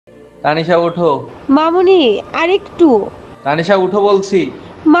তানিশা উঠো। মামুনি আরেকটু। তানিশা উঠো বলছি।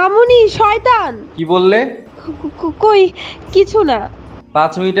 মামুনি শয়তান। কি বললে? কই কিছু না।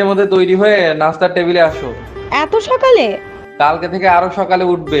 5 মিনিটের মধ্যে তৈরি হয়ে নাস্তার টেবিলে আসো। এত সকালে? কালকে থেকে আরো সকালে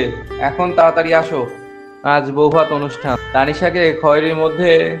উঠবে। এখন তাড়াতাড়ি আসো। আজ বৌভাত অনুষ্ঠান। তানিশাকে খয়েরির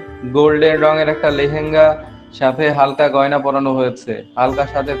মধ্যে গোল্ডেন রঙের একটা লেহেঙ্গা সাথে হালকা গয়না পরানো হয়েছে। হালকা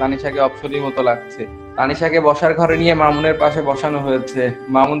সাথে তানিশাকে অপ্সরীর মতো লাগছে। তানিশাকে বসার ঘরে নিয়ে মামুনের পাশে বসানো হয়েছে।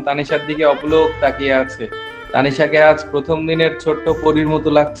 মামুন তানিশার দিকে অপলক তাকিয়ে আছে। তানিশাকে আজ প্রথম দিনের ছোট্ট পরীর মতো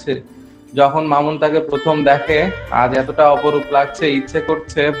লাগছে। যখন মামুন তাকে প্রথম দেখে আজ এতটা অপরূপ লাগছে, ইচ্ছে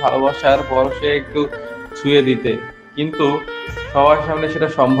করছে ভালোবাসার পরশে একটু ছুঁয়ে দিতে, কিন্তু সবার সামনে সেটা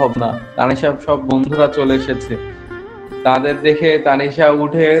সম্ভব না। তানিশার সব বন্ধুরা চলে এসেছে। তাদের দেখে তানিশা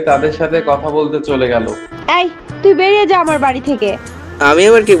উঠে তাদের সাথে কথা বলতে চলে গেল। এই, তুই বেরিয়ে যা আমার বাড়ি থেকে। আমি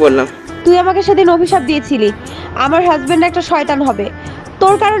আবার কি বললাম? তুই আমাকে সেদিন অভিশাপ দিয়েছিলি আমার হাজবেন্ড একটা শয়তান হবে।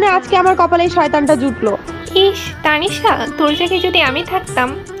 তোর কারণে আজকে আমার কপালে এই শয়তানটা জুটলো। ইস তানিশা, তোর জায়গায় যদি আমি থাকতাম,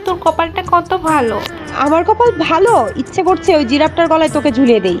 তোর কপালটা কত ভালো। আমার কপাল ভালো? ইচ্ছে করছে ওই জিরাফটার গলায় তোকে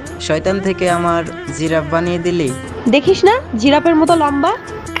ঝুলিয়ে দেই। শয়তান থেকে আমার জিরাফ বানিয়ে দিলি? দেখিস না জিরাফের মতো লম্বা।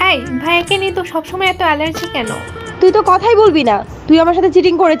 এই ভাইকে নিয়ে তো সবসময় এত অ্যালার্জি কেন? তুই তো কথাই বলবি না। তুই আমার সাথে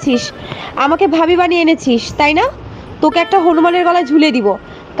চিটিং করেছিস, আমাকে ভাবি বানিয়ে এনেছিস, তাই না? তোকে একটা হনুমানের গলায় ঝুলিয়ে দিব,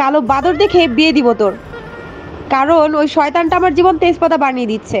 কালো বাদর দেখে বিয়ে দিব তোর। কারণ ওই শয়তানটা আমার জীবন তেজপাতা বানিয়ে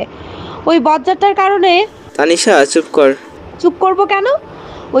দিচ্ছে। ওই বজ্জাতটার কারণে। তানিশা চুপ কর। চুপ করবো কেন?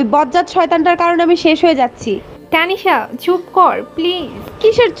 ওই বজ্জাত শয়তানটার কারণে আমি শেষ হয়ে যাচ্ছি। তানিশা চুপ কর প্লিজ।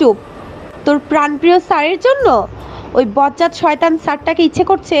 কিসের চুপ? তোর প্রাণপ্রিয় স্যারের জন্য। ওই বজ্জাত শয়তান স্যারটাকে ইচ্ছে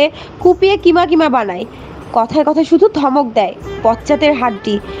করছে কুপিয়ে কিমা কিমা বানায়। কথায় কথায় শুধু ধমক দেয়। বজ্জাতের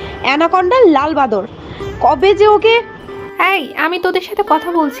হাড্ডি, অ্যানাকন্ডার লাল বাদর। কবে যে ওকে। এই আমি তোদের সাথে কথা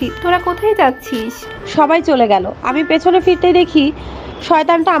বলছি, তোরা কোথায় যাচ্ছিস? সবাই চলে গেল। আমি পেছনে ফিরতে দেখি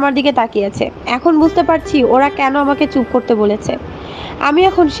শয়তানটা আমার দিকে তাকিয়ে আছে। এখন বুঝতে পারছি ওরা কেন আমাকে চুপ করতে বলেছে। আমি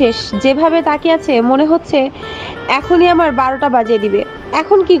এখন শেষ। যেভাবে তাকিয়ে আছে মনে হচ্ছে এখনই আমার 12টা বাজিয়ে দিবে।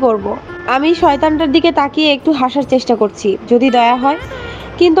 এখন কি করব? আমি শয়তানটার দিকে তাকিয়ে একটু হাসার চেষ্টা করছি, যদি দয়া হয়।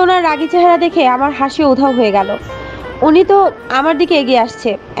 কিন্তু ওনার রাগী চেহারা দেখে আমার হাসি উধাও হয়ে গেল। উনি তো আমার দিকে এগিয়ে আসছে।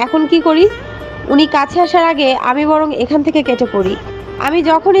 এখন কি করি? উনি কাছে আসার আগে আমি বরং এখান থেকে কেটে পড়ি। আমি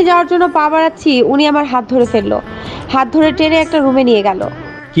যখনই যাওয়ার জন্য পা বাড়াচ্ছি উনি আমার হাত ধরে ফেললো। হাত ধরে টেনে একটা রুমে নিয়ে গেল।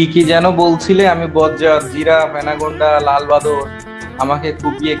 কি কি যেন বলছিলে? আমি বজ্জাত, জিরাফ, অ্যানাকোন্ডা, লাল বাদর। আমাকে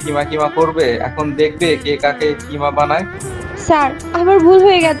কুপিয়ে কিমা কিমা করবে। এখন দেখবে কে কাকে কিমা বানায়। স্যার, আমার ভুল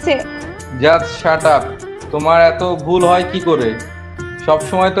হয়ে গেছে। Just shut up. তোমার এত ভুল হয় কি করে? সব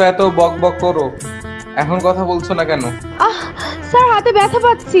সময় তো এত বক বক করো, এখন কথা বলছো না কেন? আহ, স্যার হাতে ব্যথা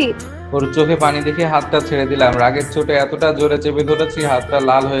পাচ্ছি। ওর চোখে পানি দেখে হাতটা ছেড়ে দিলাম। রাগের চোটে এতটা জোরে চেপে ধরেছি হাতটা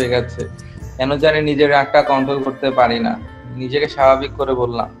লাল হয়ে গেছে। কেন জানি নিজের রাগটা কন্ট্রোল করতে পারি না। নিজেকে স্বাভাবিক করে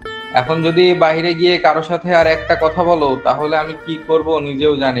বললাম, এখন যদি বাইরে গিয়ে কারো সাথে আর একটা কথা বলো তাহলে আমি কি করব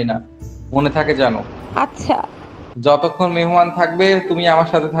নিজেও জানি না। মনে থাকে জানো, আচ্ছা। যতক্ষণ মেহমান থাকবে তুমি আমার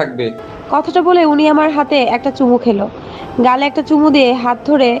সাথে থাকবে। কথাটা বলে উনি আমার হাতে একটা চুমু খেলো। গালে একটা চুমু দিয়ে হাত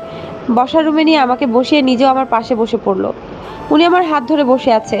ধরে বসার রুমে নিয়ে আমাকে বসিয়ে নিজেও আমার পাশে বসে পড়লো। উনি আমার হাত ধরে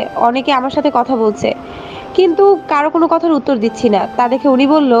বসে আছে। অনেকে আমার সাথে কথা বলছে, কিন্তু কারো কোনো কথার উত্তর দিচ্ছি না। তা দেখে উনি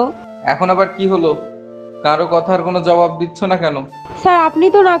বলল, এখন আবার কি হলো? কারো কথার কোনো জবাব দিচ্ছ না কেন? স্যার আপনি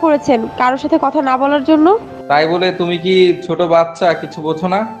তো না করেছেন কারোর সাথে কথা না বলার জন্য। তাই বলে তুমি কি ছোট বাচ্চা, কিছু বোঝো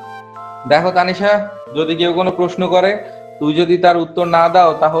না? দেখো তানিশা, যদি কেউ কোনো প্রশ্ন করে তুই যদি তার উত্তর না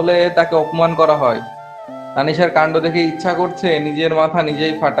দাও তাহলে তাকে অপমান করা হয়। তানিশার কাণ্ড দেখে ইচ্ছা করছে নিজের মাথা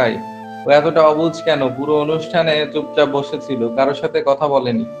নিজেই ফাটাই। ও এতটা অবুঝ কেন? পুরো অনুষ্ঠানে চুপচাপ বসেছিল, কারোর সাথে কথা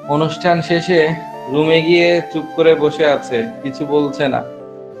বলেনি। অনুষ্ঠান শেষে রুমে গিয়ে চুপ করে বসে আছে, কিছু বলছে না।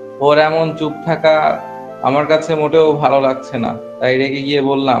 ওর এমন চুপ থাকা আমার কাছে মোটেও ভালো লাগছে না। তাই রেগে গিয়ে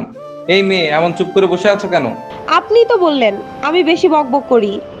বললাম, এই মেয়ে, এমন চুপ করে বসে আছো কেন? আপনি তো বললেন আমি বেশি বকবক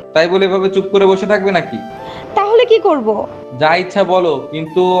করি। তাই বলে এভাবে চুপ করে বসে থাকবে নাকি? তাহলে কি করব? যা ইচ্ছা বলো,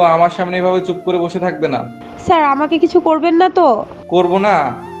 কিন্তু আমার সামনে এভাবে চুপ করে বসে থাকবে না। স্যার আমাকে কিছু করবেন না তো? করবো না?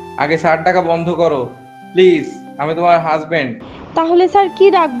 আগে স্যার ডাকা বন্ধ করো প্লিজ। আমি তোমার হাজবেন্ড। তাহলে স্যার কি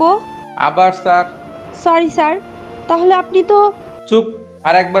ডাকবো? আবার স্যার? Sorry sir. তাহলে আপনি তো। চুপ।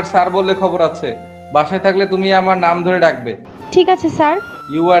 আর একবার স্যার বললে খবর আছে। বাসায় থাকলে তুমি আমার নাম ধরে ডাকবে। ঠিক আছে sir.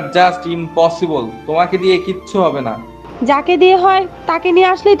 You R just impossible. তোমাকে দিয়ে কিচ্ছু হবে না। যাকে দিয়ে হয় তাকে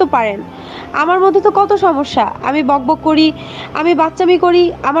নিয়ে আসলেই তো পারেন। আমার মধ্যে তো কত সমস্যা। আমি বকবক করি, আমি বাচ্চামি করি,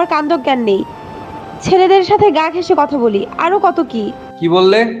 আমার কাণ্ড জ্ঞান নেই, ছেলেদের সাথে গা ঘেঁষে কথা বলি, আরো কত কি। কি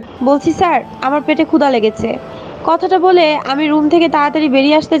বললে? বলছি স্যার আমার পেটে ক্ষুধা লেগেছে। কথাটা বলে আমি রুম থেকে তাড়াতাড়ি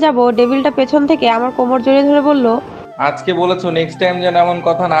বেরিয়ে আসতে যাব, ডেভিলটা পেছন থেকে আমার কোমর জড়িয়ে ধরে বলল, আজকে বলেছো নেক্সট টাইম যেন এমন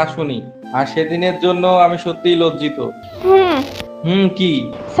কথা না শুনি। আর সেদিনের জন্য আমি সত্যিই লজ্জিত। হুম। কি?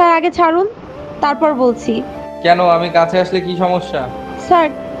 স্যার আগে ছাড়ুন, তারপর বলছি। কেন? আমি কাছে আসলে কি সমস্যা? স্যার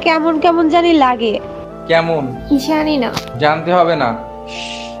কেমন কেমন জানি লাগে। কেমন? জানি না। জানতে হবে না।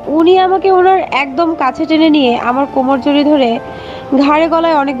 উনি আমাকে ওনার একদম কাছে টেনে নিয়ে আমার কোমর জড়িয়ে ধরে ঘাড়ে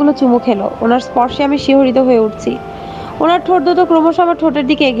গলায় অনেকগুলো চুমু খেলো। ওনার স্পর্শে আমি শিহরিত হয়ে উঠছি। ওনার ঠোঁট দুটো ক্রমশ আমার ঠোঁটের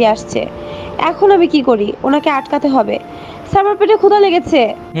দিকে এগিয়ে আসছে। এখন আমি কি করি? ওনাকে আটকাতে হবে। স্যার আমার পেটে ক্ষুধা লেগেছে।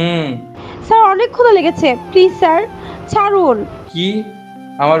 স্যার অনেক ক্ষুধা লেগেছে, প্লিজ স্যার ছাড়ুন। কি?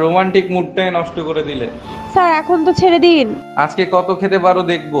 আমার রোমান্টিক মুডটাই নষ্ট করে দিলে। স্যার এখন তো ছেড়ে দিন। আজকে কত খেতে পারো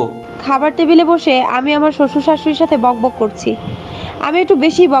দেখবো। খাবার টেবিলে বসে আমি আমার শ্বশুর শাশুড়ির সাথে বকবক করছি। আমি একটু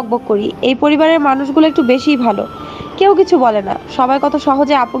বেশি বকবক করি। এই পরিবারের মানুষগুলো একটু বেশিই ভালো, কেউ কিছু বলে না। সবাই কত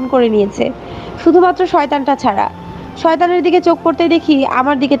সহজে আপন করে নিয়েছে, শুধুমাত্র শয়তানটা ছাড়া। শয়তানের দিকে চোখ পড়তে দেখি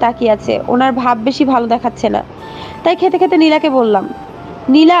আমার দিকে তাকিয়ে আছে। ওনার ভাব বেশি ভালো দেখাচ্ছে না। তাই খেতে খেতে নীলাকে বললাম,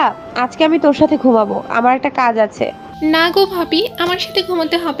 নীলা আজকে আমি তোর সাথে ঘুমাবো, আমার একটা কাজ আছে। না গো ভাবি, আমার সাথে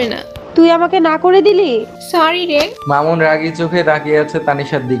ঘুমাতে হবে না। তুই আমাকে না করে দিলি। সরি রে। মামুন রাগী চোখে তাকিয়ে আছে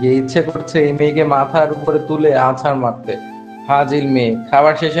তানিশার দিকে। ইচ্ছে করছে এই মেয়েকে মাথার উপরে তুলে আছাড় মারতে। ফাজিল মেয়ে।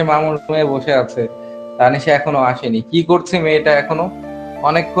 খাবার শেষে মামুন রুমে বসে আছে। তানিশা এখনো আসেনি। কি করছে মেয়েটা এখনো?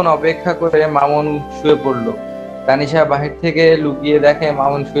 অনেকক্ষণ অপেক্ষা করে মামুন শুয়ে পড়লো। তানিশা বাহির থেকে লুকিয়ে দেখে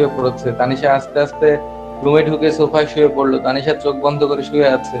মামুন শুয়ে পড়েছে। তানিশা আস্তে আস্তে রুমে ঢুকে সোফায় শুয়ে পড়লো। তানিশা চোখ বন্ধ করে শুয়ে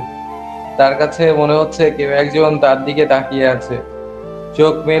আছে। তার কাছে মনে হচ্ছে কেউ একজন তার দিকে তাকিয়ে আছে।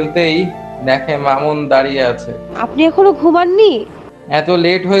 চোখ মেলতেই দেখে মামুন দাঁড়িয়ে আছে। আপনি এখনো ঘুমাননি? এত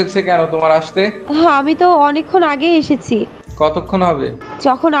লেট হয়েছে কেন তোমার আসতে? হ্যাঁ আমি তো অনেকক্ষণ আগে এসেছি, কতক্ষণ হবে?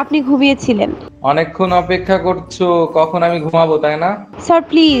 যখন আপনি ঘুমিয়েছিলেন। অনেকক্ষণ অপেক্ষা করছো কখন আমি ঘুমাবো, তাই না? স্যার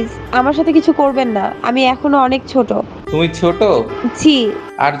প্লিজ আমার সাথে কিছু করবেন না, আমি এখনো অনেক ছোট। তুমি ছোট? জি।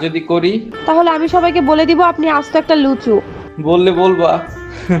 আর যদি করি? তাহলে আমি সবাইকে বলে দিব আপনি আস্ত একটা লুচু। বললে বলবা।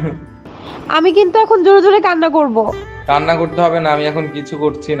 আমি কিন্তু এখন জোরে জোরে কান্না করব। কান্না করতে হবে না, আমি এখন কিছু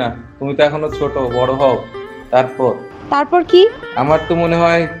করছি না। তুমি তো এখনো ছোট, বড় হও তারপর। তারপর কি? আমার তো মনে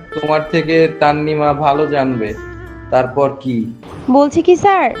হয় তোমার থেকে তান্নিমা ভালো জানবে। তারপর কি? বলছি কি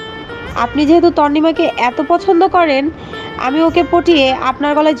স্যার, আপনি যেহেতু তন্নিমাকে এত পছন্দ করেন, আমি ওকে পটিয়ে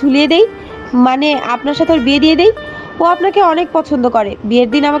আপনার গলায় ঝুলিয়ে দেই, মানে আপনার সাথে ওর বিয়ে দিয়ে দেই। ও আপনাকে অনেক পছন্দ করে। বিয়ের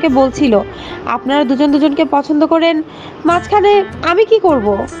দিন আমাকে বলছিল আপনারা দুজন দুজনকে পছন্দ করেন, মাঝখানে আমি কি করব?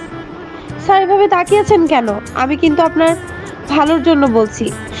 স্যার এভাবে তাকিয়েছেন কেন? আমি কিন্তু আপনার ভালোর জন্য বলছি।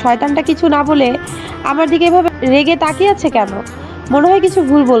 শয়তানটা কিছু না বলে আমার দিকে এভাবে রেগে তাকিয়ে আছে কেন? মনে হয় কিছু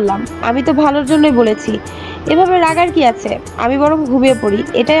ভুল বললাম। আমি তো ভালোর জন্যই বলেছি, এভাবে রাগার কি আছে? আমি বরং ঘুমিয়ে পড়ি,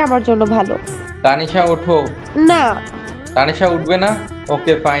 এটাই আমার জন্য ভালো। তানিশা ওঠো। না। তানিশা উঠবে না?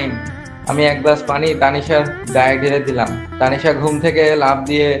 Okay fine. আমি এক গ্লাস পানি তানিশার গায়ে ঢেলে দিলাম। তানিশা ঘুম থেকে লাফ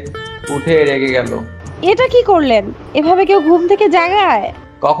দিয়ে উঠে রেগে গেল। এটা কি করলেন? এভাবে কেউ ঘুম থেকে জাগায়?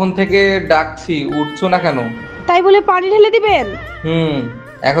 কখন থেকে ডাকছি, উঠছো না কেন? তাই বলে পানি ঢেলে দিবেন?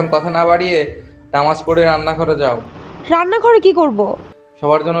 এখন কথা না বাড়িয়ে নামাজ পড়ে রান্নাঘরে যাও। রান্নাঘরে কি করব?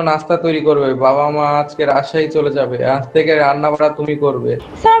 সবার জন্য নাস্তা তৈরি করবে। বাবা মা আজকে রাজশাহী চলে যাবে। আজ থেকে রান্না বাড়া তুমি করবে।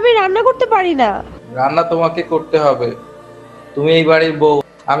 স্যার আমি রান্না করতে পারি না। রান্না তোমাকে করতে হবে। তুমি এই বাড়ির বউ।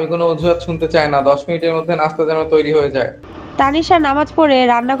 আমি কোনো অজুহাত শুনতে চাই না। 10 মিনিটের মধ্যে নাস্তা যেন তৈরি হয়ে যায়। তানিশা নামাজ পড়ে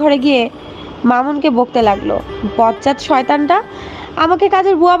রান্নাঘরে গিয়ে মামুনকে বকতে লাগলো। বজ্জাত শয়তানটা আমাকে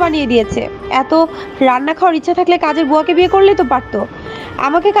কাজের বুয়া বানিয়ে দিয়েছে। এত রান্না খাওয়ার ইচ্ছা থাকলে কাজের বুয়াকে বিয়ে করলেই তো পারতো।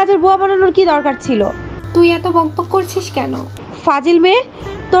 আমাকে কাজের বুয়া বানানোর কি দরকার ছিল? তুই এত বকবক করছিস কেন? ফাজিল মেয়ে,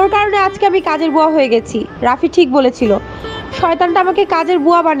 তোর কারণে আজকে আমি কাজের বুয়া হয়ে গেছি। রাফি ঠিক বলেছিল, শয়তানটা আমাকে কাজের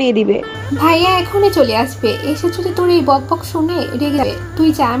বুয়া বানিয়ে দিবে। ভাইয়া এখনই চলে আসবে। এসে যদি তোর এই বকবক শুনে রেগে যাবে। তুই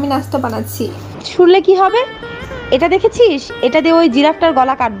যা, আমি নাস্তা বানাচ্ছি। শুনলে কি হবে? এটা দেখেছিস? এটা দিয়ে ওই জিরাফটার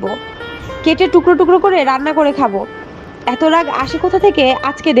গলা কাটবো, কেটে টুকরো টুকরো করে রান্না করে খাবো। এত রাগ আসে কোথা থেকে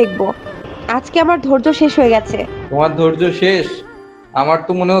আজকে দেখবো। আজকে আমার ধৈর্য শেষ হয়ে গেছে। তোমার ধৈর্য শেষ? আমার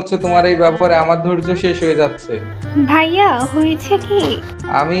তো মনে হচ্ছে তোমার এই ব্যাপারে আমার ধৈর্য শেষ হয়ে যাচ্ছে। ভাইয়া হয়েছে কি?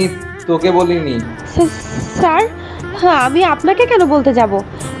 আমি তোকে বলিনি। স্যার, হ্যাঁ আমি আপনাকে কেন বলতে যাব?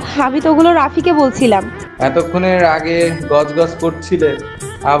 আমি তো ওগুলো রাফিকে বলছিলাম। এতক্ষণের আগে গজগজ করছিলে,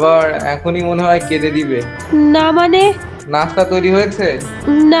 আবার এখনই মনে হয় কেঁদে দিবে। না মানে? নাস্তা তৈরি হয়েছে?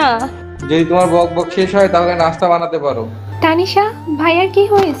 না। যদি তোমার বক বক শেষ হয় তাহলে নাস্তা বানাতে পারো। তানিশা, ভাইয়ার কি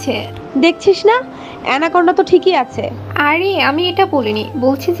হয়েছে? দেখছিস না, অ্যানাকন্ডা তো ঠিকই আছে। আরে আমি এটা বলিনি,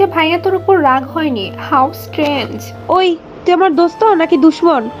 বলছি যে ভাইয়া তোর উপর রাগ হয়নি। How strange. ওই তুই আমার দোস্ত নাকি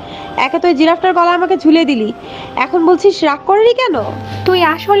দুশ্মন? একে তো জিরাফটার গলা আমাকে ঝুলিয়ে দিলি, এখন বলছিস রাগ করেনি কেন? তুই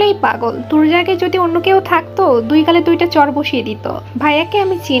আসলেই পাগল। তোর জায়গায় যদি অন্য কেউ থাকতো, দুই গালে দুইটা চর বসিয়ে দিত। ভাইয়াকে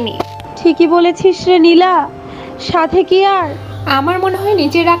আমি চিনি। ঠিকই বলেছিস রে নীলা, সাথে কি আর? আমার মনে হয়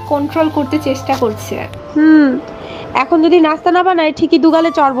নিজের রাগ কন্ট্রোল করতে চেষ্টা করছে। এখন যদি নাস্তা না বানায় ঠিকই দুগালে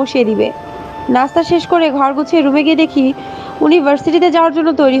চর বসিয়ে দিবে। নাস্তা শেষ করে ঘর গুছিয়ে রুমে গিয়ে দেখি উনি ভার্সিটিতে যাওয়ার জন্য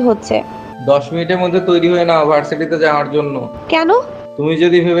তৈরি হচ্ছে। 10 মিনিটের মধ্যে তৈরি হয়ে নাও ভার্সিটিতে যাওয়ার জন্য। কেন? তুমি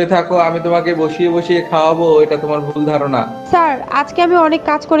যদি ভেবে থাকো আমি তোমাকে বসিয়ে বসিয়ে খাওয়াবো, এটা তোমার ভুল ধারণা। স্যার, আজকে আমি অনেক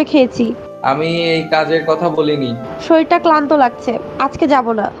কাজ করে খেয়েছি। আমি এই কাজের কথা বলিনি। শরীরটা ক্লান্ত লাগছে, আজকে যাব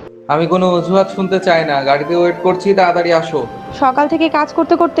না। আমি কোনো অজুহাত শুনতে চাই না, গাড়িতে ওয়েট করছি, তাড়াতাড়ি আসো। সকাল থেকে কাজ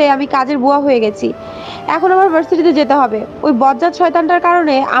করতে করতে আমি কাজের বুয়া হয়ে গেছি। এখন আমার ভার্সিটিতে যেতে হবে। ওই বজ্জাত শয়তানটার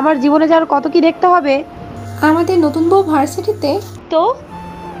কারণে আমার জীবনে যার কত কি দেখতে হবে। আমাদের নতুন বউ ভার্সিটিতে? তো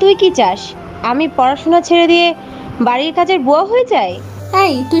তুই কি চাস আমি পড়াশোনা ছেড়ে দিয়ে বাড়ির কাজের বুয়া হয়ে যাই?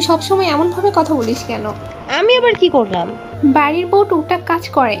 এই, তুই সবসময় এমনভাবে কথা বলিস কেন? আমি আবার কি করলাম? বাড়ির বউ টুকটাক কাজ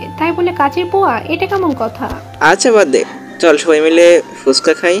করে, তাই বলে কাজের বুয়া, এটা কেমন কথা? আচ্ছা বাদ দে, চল সবাই মিলে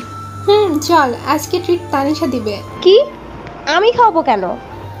ফুচকা খাই। চল, আজকে ট্রিট তানিশা দিবে। কি? আমি খাওয়াবো কেন?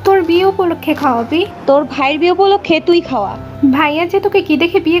 তোর বিয়ে উপলক্ষে খাওয়াবি। তোর ভাইয়ের বিয়ে উপলক্ষে তুই খাওয়া। ভাইয়া যে তোকে কি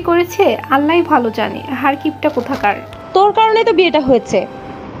দেখে বিয়ে করেছে আল্লাহই ভালো জানে, হার কিপটা কোথাকার। তোর কারণে তো বিয়েটা হয়েছে,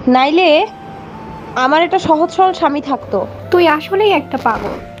 নাইলে আমার একটা সহজ সরল স্বামী থাকতো। তুই আসলেই একটা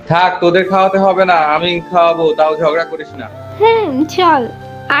পাগল। থাক, তোদের খাওয়াতে হবে না, আমি খাওয়াবো, তাও ঝগড়া করিস না। চল।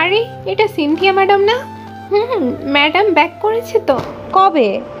 আরে, এটা সিনথিয়া ম্যাডাম না? ম্যাডাম ব্যাক করেছে তো। কবে?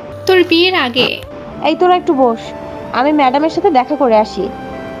 তোর বিয়ের আগে। এই তোরা একটু বস, আমি ম্যাডামের সাথে দেখা করে আসি।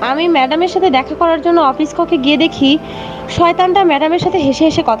 আমি ম্যাডামের সাথে দেখা করার জন্য অফিস কক্ষে গিয়ে দেখি শয়তানটা ম্যাডামের সাথে হেসে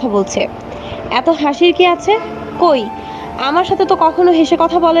হেসে কথা বলছে। এত হাসির কি আছে? কই, আমার সাথে তো কখনো হেসে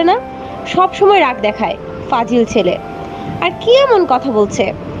কথা বলে না, সব সময় রাগ দেখায়, ফাজিল ছেলে। আর কি এমন কথা বলছে?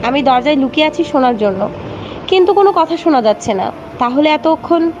 আমি দরজায় লুকিয়ে আছি শোনার জন্য, কিন্তু কোনো কথা শোনা যাচ্ছে না। তাহলে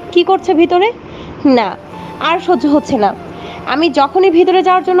এতক্ষণ কি করছে ভিতরে? না, আর সহ্য হচ্ছে না। আমি যখনই ভিতরে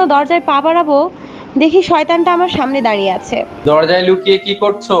যাওয়ার জন্য দরজায় পা বাড়াবো, দেখি শয়তানটা আমার সামনে দাঁড়িয়ে আছে। দরজায় লুকিয়ে কি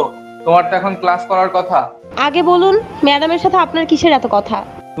করছো? তোমার তো এখন ক্লাস করার কথা। আগে বলুন, ম্যাডামের সাথে আপনার কিসের এত কথা?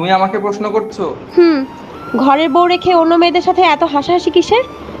 তুমি আমাকে প্রশ্ন করছো? ঘরের বউ রেখে অন্য মেয়েদের সাথে এত হাসাহাসি কিসের?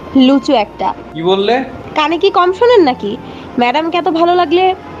 লুচু একটা। কি বললে? কানে কি কম শোনেন নাকি? ম্যাডামকে এত ভালো লাগলে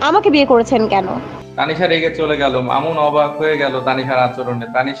আমাকে বিয়ে করেছেন কেন? তানিশা রেগে চলে গেল। মামুন অবাক হয়ে গেল তানিশার আচরণে।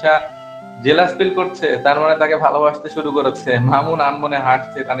 তানিশা জেলাস ফিল করছে, তার মানে তাকে ভালোবাসতে শুরু করেছে। মামুন আনমনে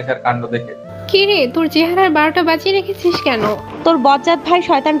হাসছে তানিশার কাণ্ড দেখে। কি রে, তোর চেহারার 12টা বাজিয়ে রেখেছিস কেন? তোর বজ্জাত ভাই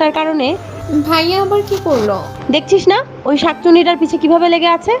শয়তানটার কারণে। ভাইয়া আবার কি করলো? দেখছিস না ওই শাকচুনিটার পিছে কিভাবে লেগে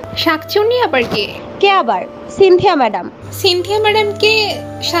আছে? শাকচুন্নি আবার কে? কে আবার? Cynthia madam. সিনথিয়া ম্যাডামকে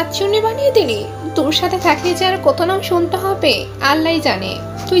শাকচুন্নি বানিয়ে দিলি? তোর সাথে থাকলে যে আর কত নাম শুনতে হবে আল্লাহই জানে।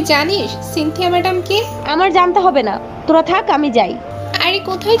 তুই জানিস সিনথিয়া ম্যাডাম কে? আমার জানতে হবে না, তোরা থাক, আমি যাই। আরে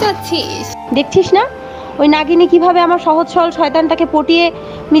কোথায় যাচ্ছিস? দেখছিস না ওই নাগিনী কিভাবে আমার সহজ সরল শয়তানটাকে পটিয়ে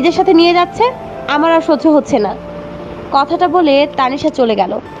নিজের সাথে নিয়ে যাচ্ছে? আমার আর সহ্য হচ্ছে না। কথাটা বলে তানিশা চলে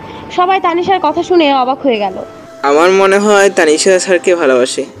গেল। সবাই তানিশার কথা শুনে অবাক হয়ে গেল। আমার মনে হয় তানিশা স্যারকে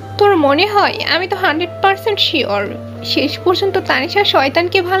ভালোবাসে। তোর মনে হয়? আমি তো 100% শিওর শেষ পর্যন্ত তানিশা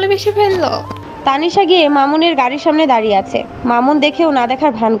শয়তানকে ভালোবেসে ফেললো। তানিশা গিয়ে মামুনের গাড়ির সামনে দাঁড়িয়ে আছে। মামুন দেখেও না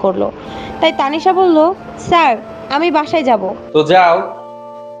দেখার ভান করলো। তাই তানিশা বলল, স্যার আমি বাসায় যাব। তো যাও,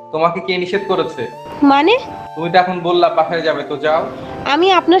 তোমাকে কে নিষেধ করেছে? মানে? তুমি তো এখন বললা বাসায় যাবে, তো যাও। আমি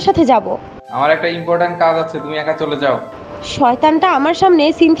আপনার সাথে যাব। আমার একটা ইম্পর্টেন্ট কাজ আছে, তুমি একা চলে যাও। শয়তানটা আমার সামনে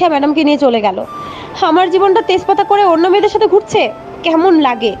সিনথিয়া ম্যাডামকে নিয়ে চলে গেল। আমার জীবনটা তেজপাতা করে অন্য মেয়েদের সাথে ঘুরছে, কেমন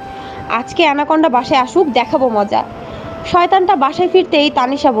লাগে? আজকে অ্যানাকন্ডা বাসায় আসুক, দেখাবো মজা। শয়তানটা বাসায় ফিরতেই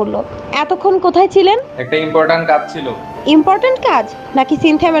তানিশা বলল, এতক্ষণ কোথায় ছিলেন? একটা ইম্পর্টেন্ট কাজ ছিল। ইম্পর্টেন্ট কাজ নাকি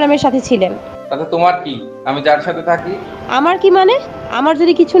সিনথিয়া ম্যাডামের সাথে ছিলেন? তাতে তোমার কি? আমি যার সাথে থাকি। আমার কি মানে? আমার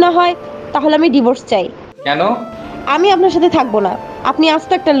যদি কিছু না হয় তাহলে আমি ডিভোর্স চাই। কেন? আমি আপনার সাথে থাকবো না, আপনি আস্ত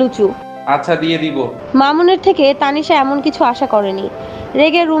একটা লুচু। আচ্ছা, দিয়ে দিব। মামুনের থেকে তানিশা এমন কিছু আশা করেনি।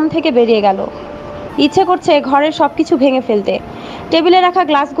 রেগে রুম থেকে বেরিয়ে গেল। ইচ্ছে করছে ঘরের সবকিছু ভেঙে ফেলতে। টেবিলে রাখা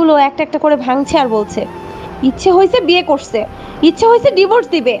গ্লাসগুলো একটা একটা করে ভাঙছে আর বলছে, ইচ্ছে হয়েছে বিয়ে করছে, ইচ্ছে হয়েছে ডিভোর্স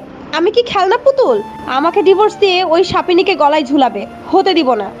দিবে। আমি কি খেলনা পুতুল? আমাকে ডিভোর্স দিয়ে ওই সাপিনীকে গলায় ঝুলাবে। হতে দিব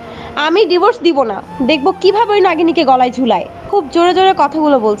না, আমি ডিভোর্স দিব না। দেখবো কিভাবে ওই নাগিনীকে গলায় ঝুলায়। খুব জোরে জোরে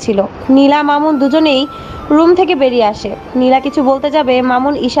কথাগুলো বলছিল। নীলা মামুন দুজনেই রুম থেকে বেরিয়ে আসে। নীলা কিছু বলতে যাবে,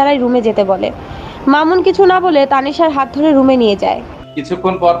 মামুন ইশারায় রুমে যেতে বলে। মামুন কিছু না বলে তানিশার হাত ধরে রুমে নিয়ে যায়।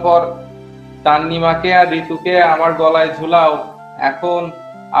 কিছুক্ষণ পর পর তান্নিমাকে আর ঋতুকে আমার গলায় ঝুলাও, এখন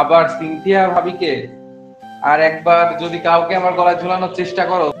আবার সিনথিয়া ভাবিকে। আর একবার যদি কাউকে আমার গলায় ঝুলানোর চেষ্টা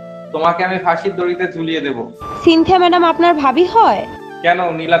করো, তোমাকে আমি ফাঁসির দড়িতে ঝুলিয়ে দেব। সিনথিয়া ম্যাডাম আপনার ভাবি হয়? কেন,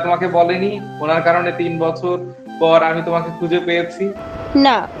 নীলা তোমাকে বলেনি ওনার কারণে 3 বছর পর আমি তোমাকে খুঁজে পেয়েছি?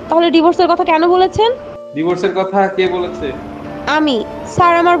 না, তাহলে ডিভোর্সের কথা কেন বলেছেন? ডিভোর্সের কথা কে বলেছে? আমি।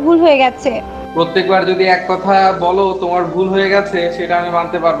 স্যার আমার ভুল হয়ে গেছে। প্রত্যেকবার যদি এক কথা বলো তোমার ভুল হয়ে গেছে, সেটা আমি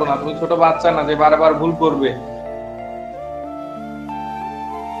মানতে পারবো না। তুমি ছোট বাচ্চা না যে বারবার ভুল করবে।